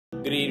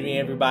Good evening,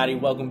 everybody.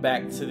 Welcome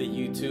back to the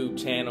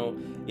YouTube channel.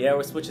 Yeah,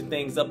 we're switching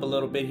things up a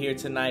little bit here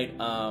tonight.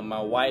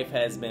 My wife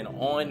has been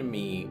on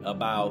me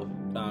about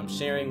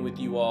sharing with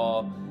you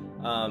all,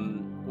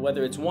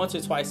 whether it's once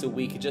or twice a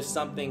week, just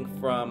something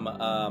from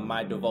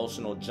my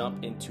devotional,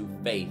 Jump Into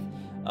Faith.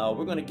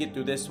 We're going to get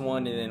through this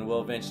one, and then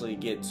we'll eventually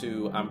get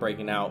to I'm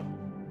Breaking Out.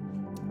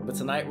 But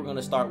tonight we're going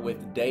to start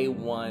with day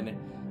one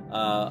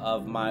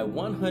of my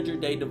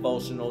 100-day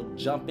devotional,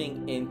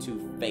 Jumping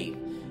Into Faith.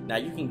 Now,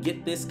 you can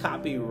get this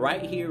copy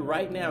right here,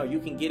 right now. You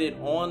can get it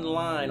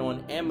online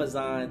on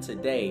Amazon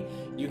today.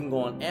 You can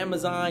go on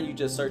Amazon, you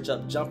just search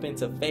up Jump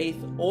Into Faith,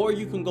 or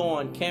you can go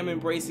on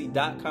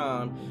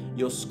cameronbracey.com.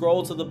 You'll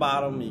scroll to the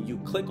bottom and you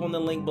click on the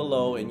link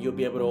below, and you'll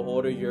be able to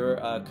order your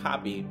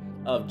copy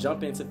of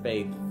Jump Into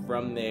Faith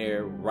from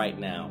there right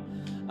now.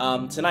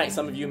 Tonight,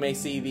 some of you may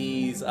see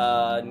these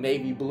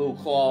navy blue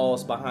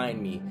claws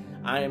behind me.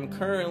 I am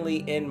currently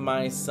in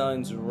my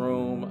son's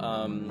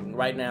room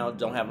right now.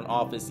 Don't have an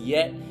office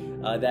yet.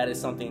 That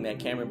is something that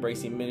Cameron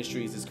Bracey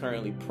Ministries is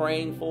currently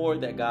praying for,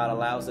 that God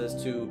allows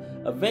us to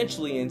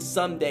eventually and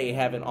someday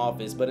have an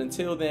office. But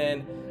until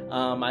then,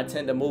 I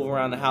tend to move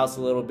around the house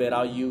a little bit.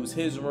 I'll use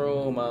his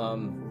room.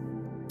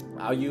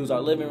 I'll use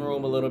our living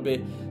room a little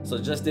bit. So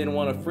just didn't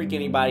want to freak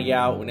anybody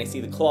out when they see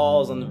the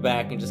claws on the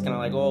back and just kind of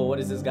like, oh, what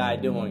is this guy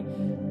doing?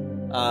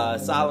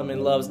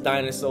 Solomon loves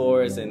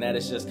dinosaurs, and that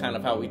is just kind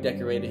of how we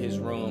decorated his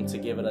room to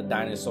give it a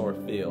dinosaur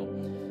feel.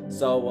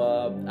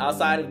 So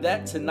outside of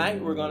that,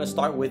 tonight we're going to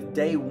start with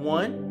day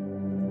one.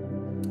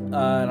 And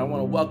I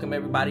want to welcome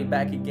everybody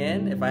back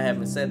again, if I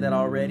haven't said that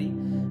already.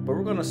 But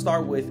we're going to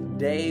start with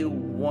day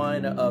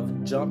one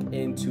of Jump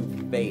Into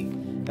Faith.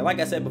 And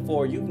like I said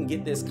before, you can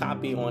get this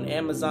copy on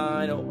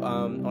Amazon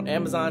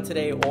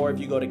today, or if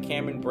you go to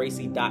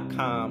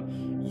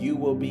cameronbracey.com, you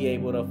will be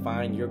able to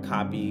find your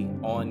copy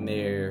on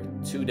there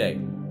today.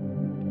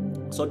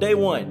 So day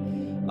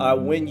one,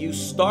 when you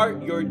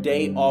start your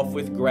day off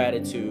with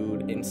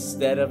gratitude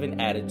instead of an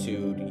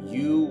attitude,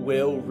 you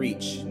will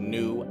reach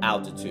new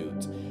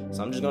altitudes.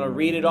 So I'm just going to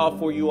read it off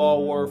for you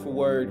all word for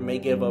word, may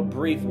give a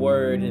brief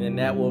word, and then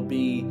that will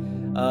be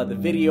the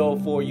video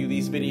for you.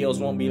 These videos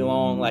won't be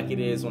long like it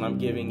is when I'm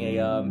giving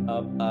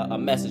a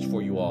message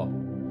for you all.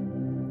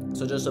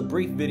 So just a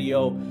brief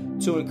video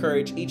to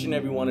encourage each and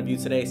every one of you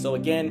today. So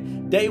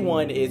again, day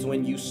one is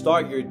when you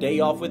start your day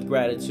off with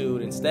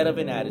gratitude instead of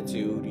an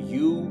attitude,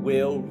 you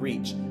will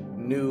reach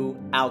new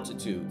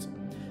altitudes.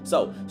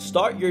 So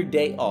start your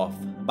day off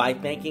by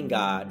thanking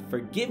God for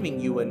giving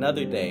you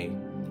another day,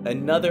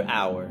 another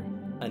hour,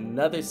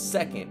 another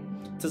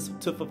second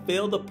to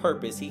fulfill the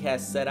purpose He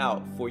has set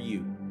out for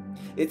you.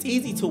 It's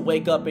easy to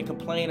wake up and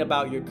complain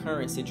about your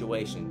current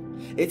situation.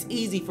 It's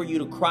easy for you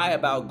to cry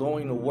about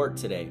going to work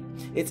today.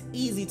 It's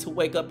easy to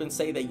wake up and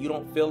say that you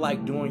don't feel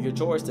like doing your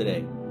chores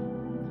today.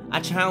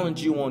 I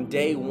challenge you on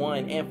day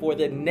one and for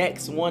the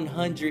next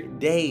 100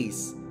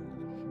 days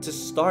to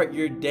start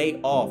your day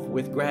off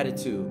with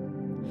gratitude.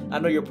 I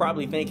know you're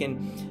probably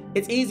thinking,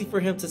 it's easy for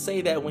him to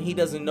say that when he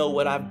doesn't know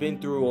what I've been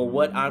through or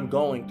what I'm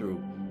going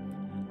through.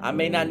 I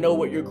may not know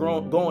what you're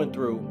going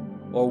through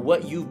or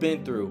what you've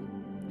been through,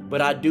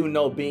 but I do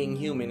know being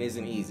human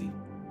isn't easy.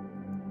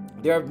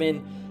 There have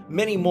been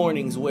many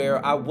mornings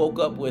where I woke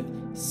up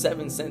with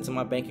 7 cents in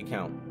my bank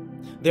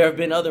account. There have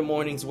been other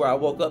mornings where I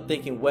woke up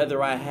thinking whether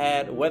or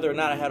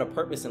not I had a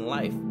purpose in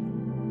life.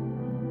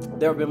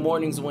 There have been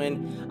mornings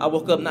when I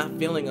woke up not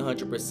feeling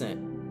 100%.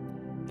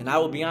 And I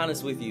will be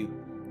honest with you,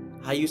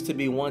 I used to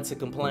be one to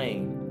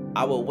complain.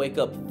 I would wake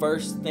up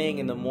first thing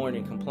in the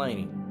morning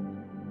complaining.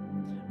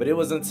 But it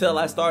was until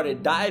I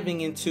started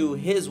diving into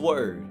His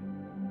Word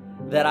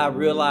that I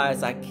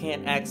realized I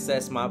can't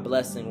access my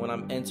blessing when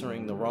I'm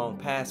entering the wrong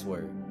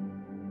password.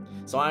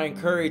 So I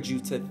encourage you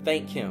to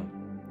thank Him,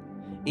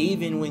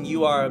 even when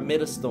you are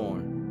amid a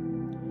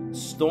storm.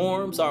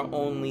 Storms are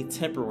only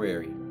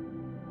temporary.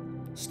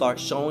 Start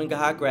showing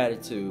God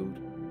gratitude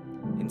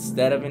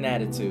instead of an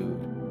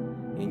attitude,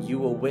 and you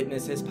will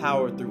witness His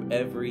power through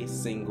every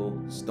single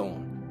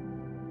storm.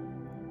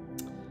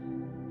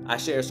 I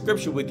share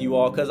scripture with you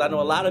all because I know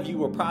a lot of you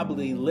were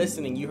probably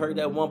listening. You heard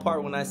that one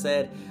part when I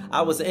said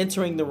I was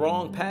entering the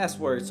wrong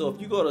password. So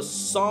if you go to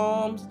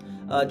Psalms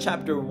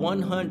chapter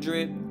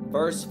 100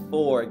 verse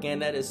 4, again,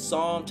 that is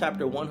Psalm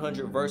chapter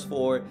 100 verse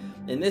 4,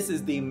 and this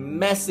is the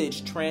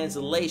Message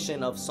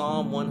translation of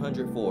Psalm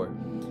 104.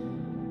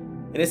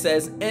 And it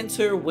says,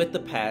 enter with the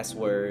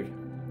password,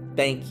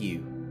 thank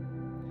you.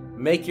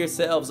 Make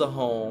yourselves a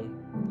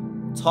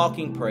home,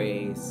 talking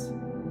praise,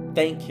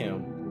 thank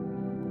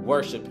Him,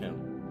 worship Him.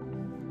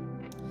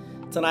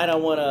 Tonight I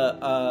want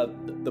to,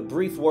 the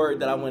brief word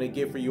that I want to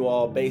give for you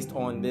all based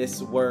on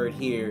this word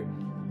here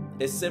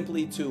is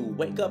simply to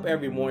wake up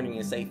every morning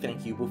and say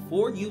thank you.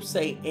 Before you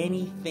say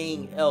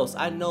anything else,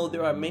 I know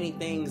there are many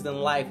things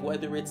in life,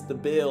 whether it's the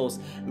bills,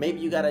 maybe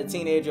you got a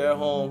teenager at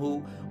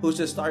home who's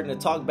just starting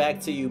to talk back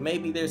to you.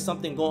 Maybe there's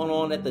something going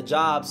on at the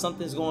job,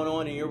 something's going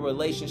on in your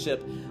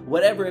relationship,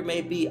 whatever it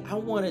may be. I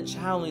want to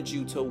challenge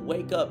you to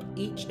wake up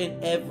each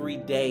and every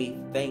day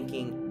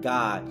thanking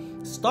God.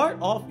 Start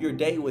off your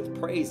day with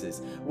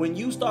praises. When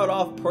you start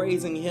off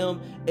praising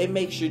him, it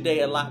makes your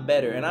day a lot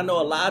better. And I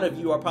know a lot of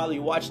you are probably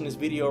watching this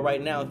video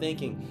right now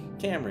thinking,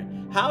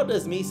 Cameron, how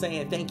does me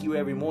saying thank you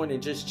every morning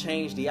just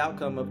change the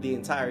outcome of the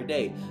entire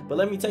day? But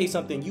let me tell you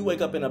something. You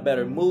wake up in a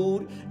better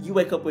mood. You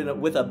wake up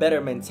with a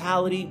better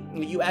mentality.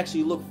 You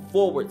actually look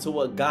forward to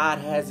what God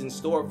has in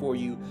store for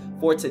you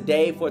for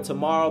today, for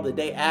tomorrow, the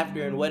day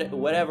after, and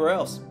whatever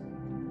else.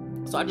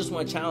 So I just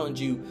want to challenge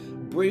you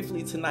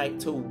briefly tonight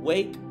to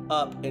wake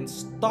up and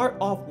start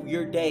off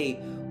your day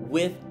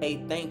with a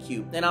thank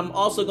you. And I'm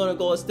also going to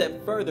go a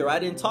step further. I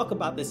didn't talk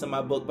about this in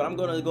my book, but I'm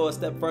going to go a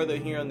step further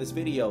here in this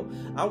video.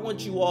 I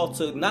want you all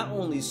to not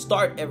only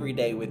start every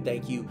day with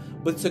thank you,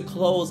 but to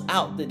close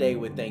out the day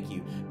with thank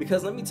you.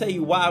 Because let me tell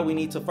you why we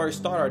need to first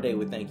start our day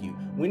with thank you.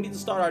 We need to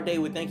start our day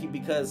with thank you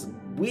because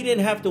we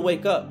didn't have to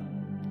wake up.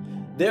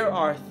 There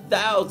are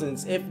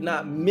thousands, if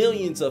not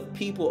millions of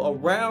people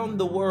around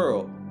the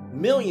world,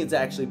 millions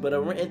actually, but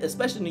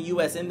especially in the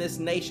U.S., in this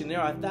nation,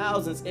 there are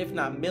thousands, if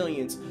not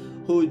millions,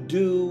 who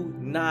do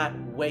not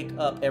wake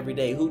up every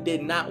day, who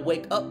did not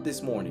wake up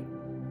this morning.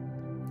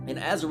 And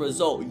as a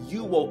result,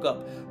 you woke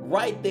up.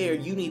 Right there,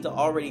 you need to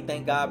already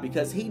thank God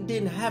because he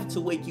didn't have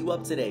to wake you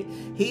up today.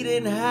 He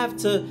didn't have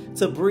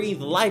to breathe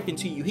life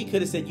into you. He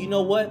could have said, you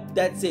know what?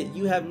 That's it.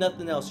 You have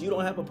nothing else. You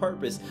don't have a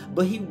purpose.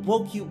 But he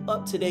woke you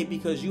up today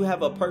because you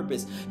have a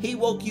purpose. He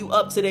woke you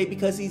up today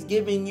because he's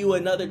giving you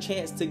another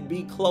chance to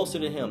be closer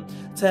to him,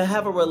 to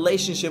have a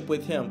relationship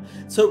with him,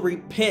 to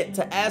repent,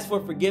 to ask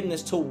for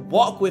forgiveness, to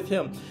walk with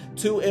him,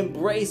 to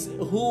embrace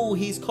who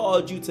he's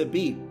called you to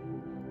be.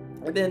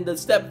 And then the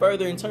step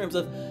further in terms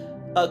of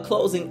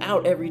closing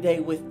out every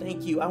day with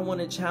thank you. I want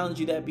to challenge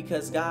you that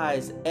because,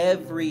 guys,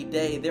 every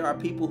day there are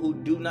people who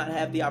do not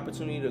have the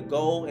opportunity to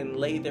go and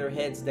lay their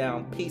heads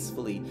down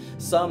peacefully.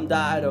 Some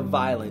died of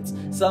violence.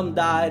 Some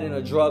died in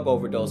a drug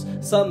overdose.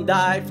 Some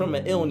died from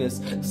an illness.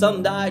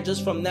 Some died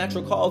just from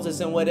natural causes,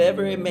 and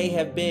whatever it may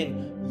have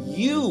been,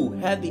 you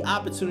had the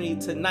opportunity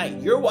tonight.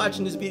 You're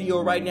watching this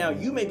video right now.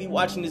 You may be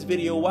watching this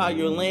video while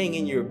you're laying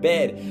in your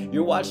bed.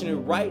 You're watching it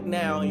right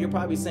now, and you're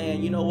probably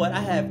saying, you know what? I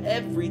have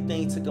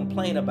everything to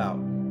complain about.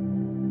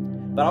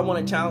 But I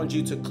want to challenge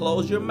you to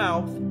close your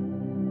mouth,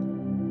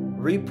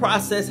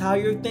 reprocess how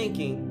you're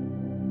thinking,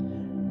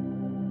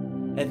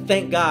 and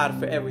thank God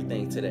for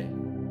everything today.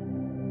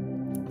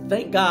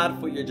 Thank God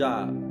for your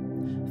job.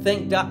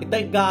 Thank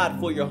God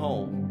for your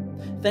home.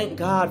 Thank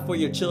God for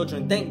your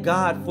children. Thank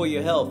God for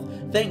your health.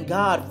 Thank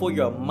God for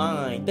your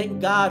mind.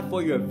 Thank God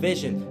for your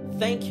vision.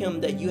 Thank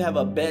him that you have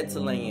a bed to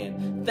lay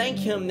in. Thank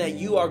him that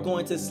you are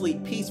going to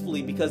sleep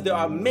peacefully, because there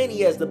are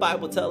many, as the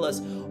Bible tells us,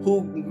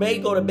 who may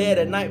go to bed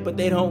at night, but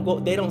they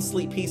don't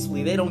sleep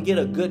peacefully. They don't get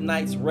a good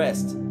night's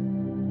rest.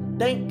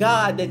 Thank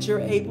God that you're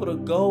able to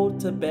go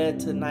to bed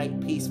tonight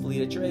peacefully,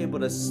 that you're able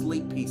to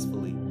sleep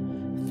peacefully.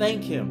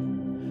 Thank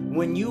him.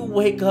 When you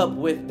wake up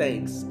with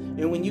thanks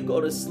and when you go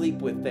to sleep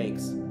with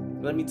thanks,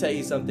 let me tell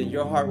you something,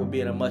 your heart will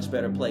be in a much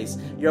better place.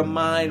 Your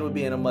mind will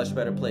be in a much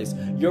better place.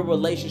 Your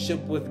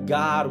relationship with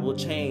God will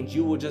change.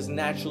 You will just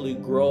naturally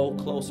grow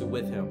closer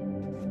with him.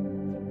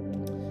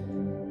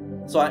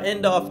 So I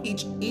end off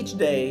each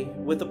day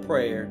with a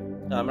prayer.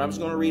 I'm just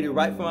going to read it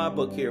right from my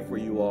book here for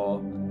you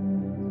all.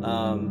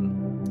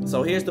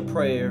 So here's the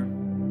prayer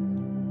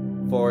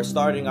for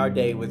starting our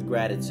day with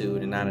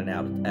gratitude and not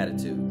an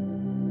attitude.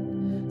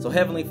 So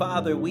Heavenly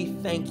Father, we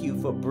thank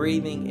you for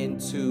breathing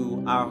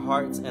into our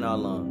hearts and our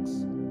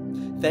lungs.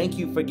 Thank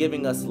you for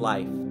giving us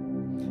life.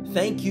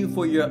 Thank you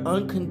for your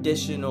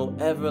unconditional,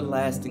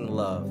 everlasting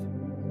love.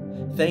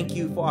 Thank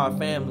you for our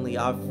family,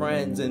 our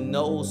friends, and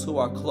those who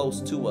are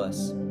close to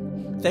us.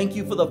 Thank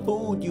you for the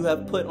food you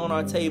have put on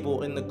our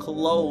table and the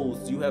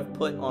clothes you have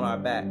put on our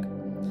back.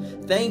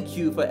 Thank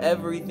you for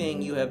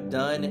everything you have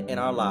done in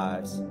our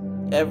lives,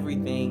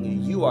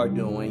 everything you are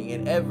doing,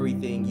 and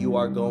everything you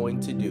are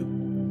going to do.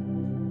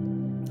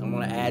 I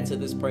want to add to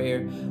this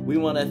prayer. We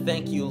want to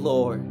thank you,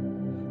 Lord,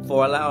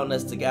 for allowing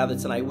us to gather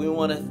tonight. We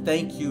want to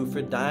thank you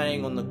for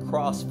dying on the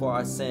cross for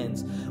our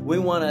sins. We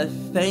want to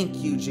thank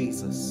you,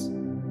 Jesus,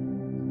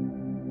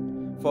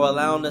 for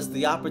allowing us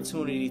the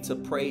opportunity to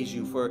praise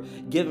you, for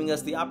giving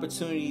us the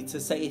opportunity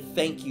to say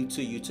thank you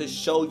to you, to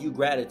show you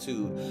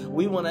gratitude.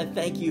 We want to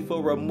thank you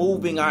for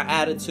removing our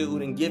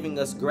attitude and giving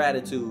us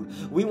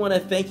gratitude. We want to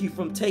thank you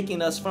for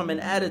taking us from an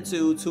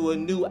attitude to a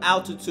new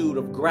altitude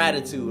of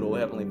gratitude, oh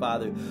Heavenly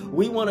Father.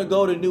 We want to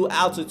go to new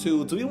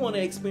altitudes. We want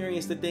to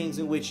experience the things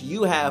in which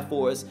you have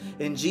for us.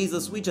 And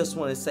Jesus, we just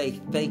want to say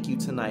thank you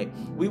tonight.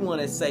 We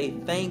want to say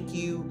thank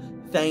you,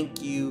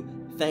 thank you,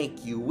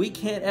 thank you. We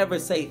can't ever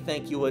say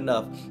thank you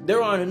enough.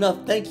 There aren't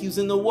enough thank yous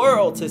in the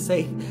world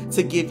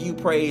to give you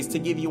praise, to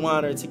give you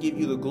honor, to give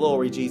you the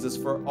glory, Jesus,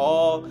 for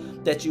all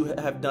that you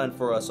have done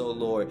for us, oh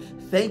Lord.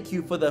 Thank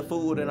you for the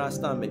food in our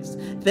stomachs.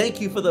 Thank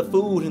you for the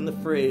food in the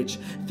fridge.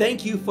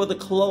 Thank you for the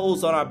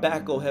clothes on our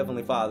back, oh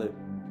Heavenly Father.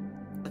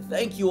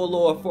 Thank you, O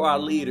Lord, for our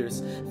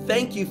leaders.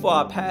 Thank you for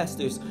our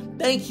pastors.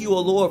 Thank you, O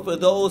Lord, for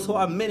those who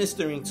are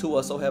ministering to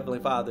us, O Heavenly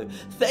Father.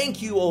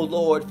 Thank you, O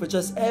Lord, for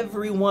just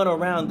everyone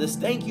around us.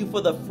 Thank you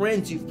for the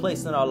friends you've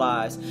placed in our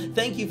lives.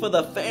 Thank you for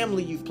the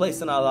family you've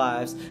placed in our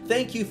lives.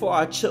 Thank you for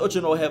our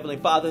children, O Heavenly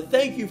Father.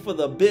 Thank you for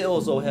the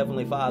bills, O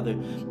Heavenly Father.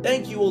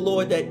 Thank you, O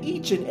Lord, that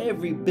each and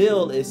every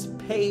bill is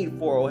paid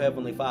for, O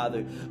Heavenly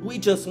Father. We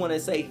just want to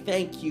say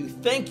thank you.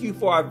 Thank you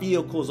for our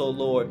vehicles, O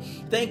Lord.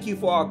 Thank you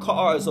for our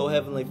cars, O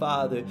Heavenly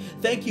Father.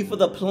 Thank you for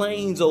the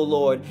planes, O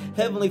Lord.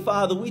 Heavenly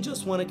Father, we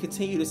just want to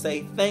continue to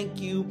say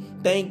thank you,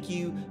 thank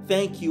you,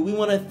 thank you. We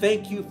want to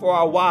thank you for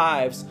our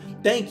wives.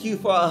 Thank you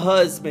for our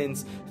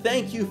husbands.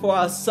 Thank you for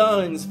our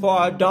sons, for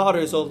our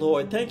daughters, oh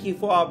Lord. Thank you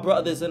for our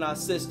brothers and our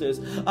sisters,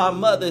 our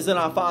mothers and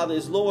our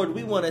fathers. Lord,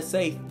 we want to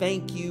say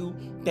thank you,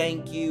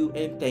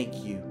 and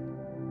thank you.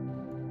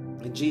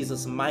 In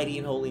Jesus' mighty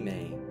and holy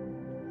name,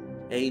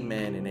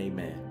 amen and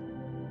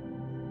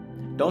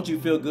amen. Don't you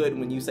feel good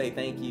when you say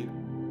thank you?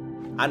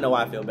 I know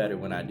I feel better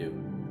when I do.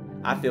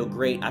 I feel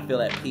great. I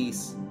feel at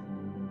peace.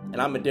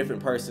 And I'm a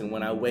different person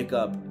when I wake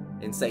up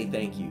and say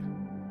thank you.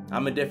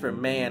 I'm a different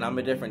man. I'm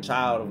a different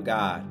child of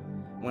God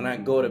when I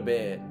go to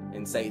bed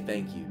and say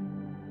thank you.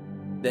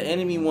 The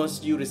enemy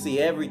wants you to see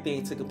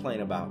everything to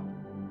complain about.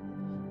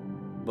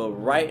 But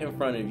right in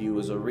front of you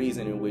is a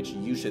reason in which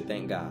you should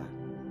thank God.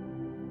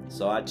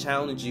 So I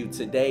challenge you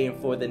today and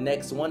for the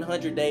next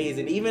 100 days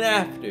and even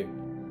after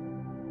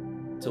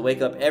to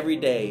wake up every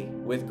day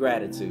with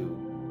gratitude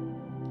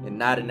and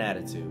not an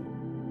attitude.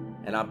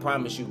 And I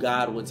promise you,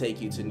 God will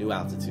take you to new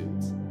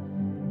altitudes.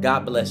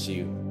 God bless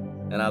you,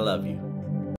 and I love you.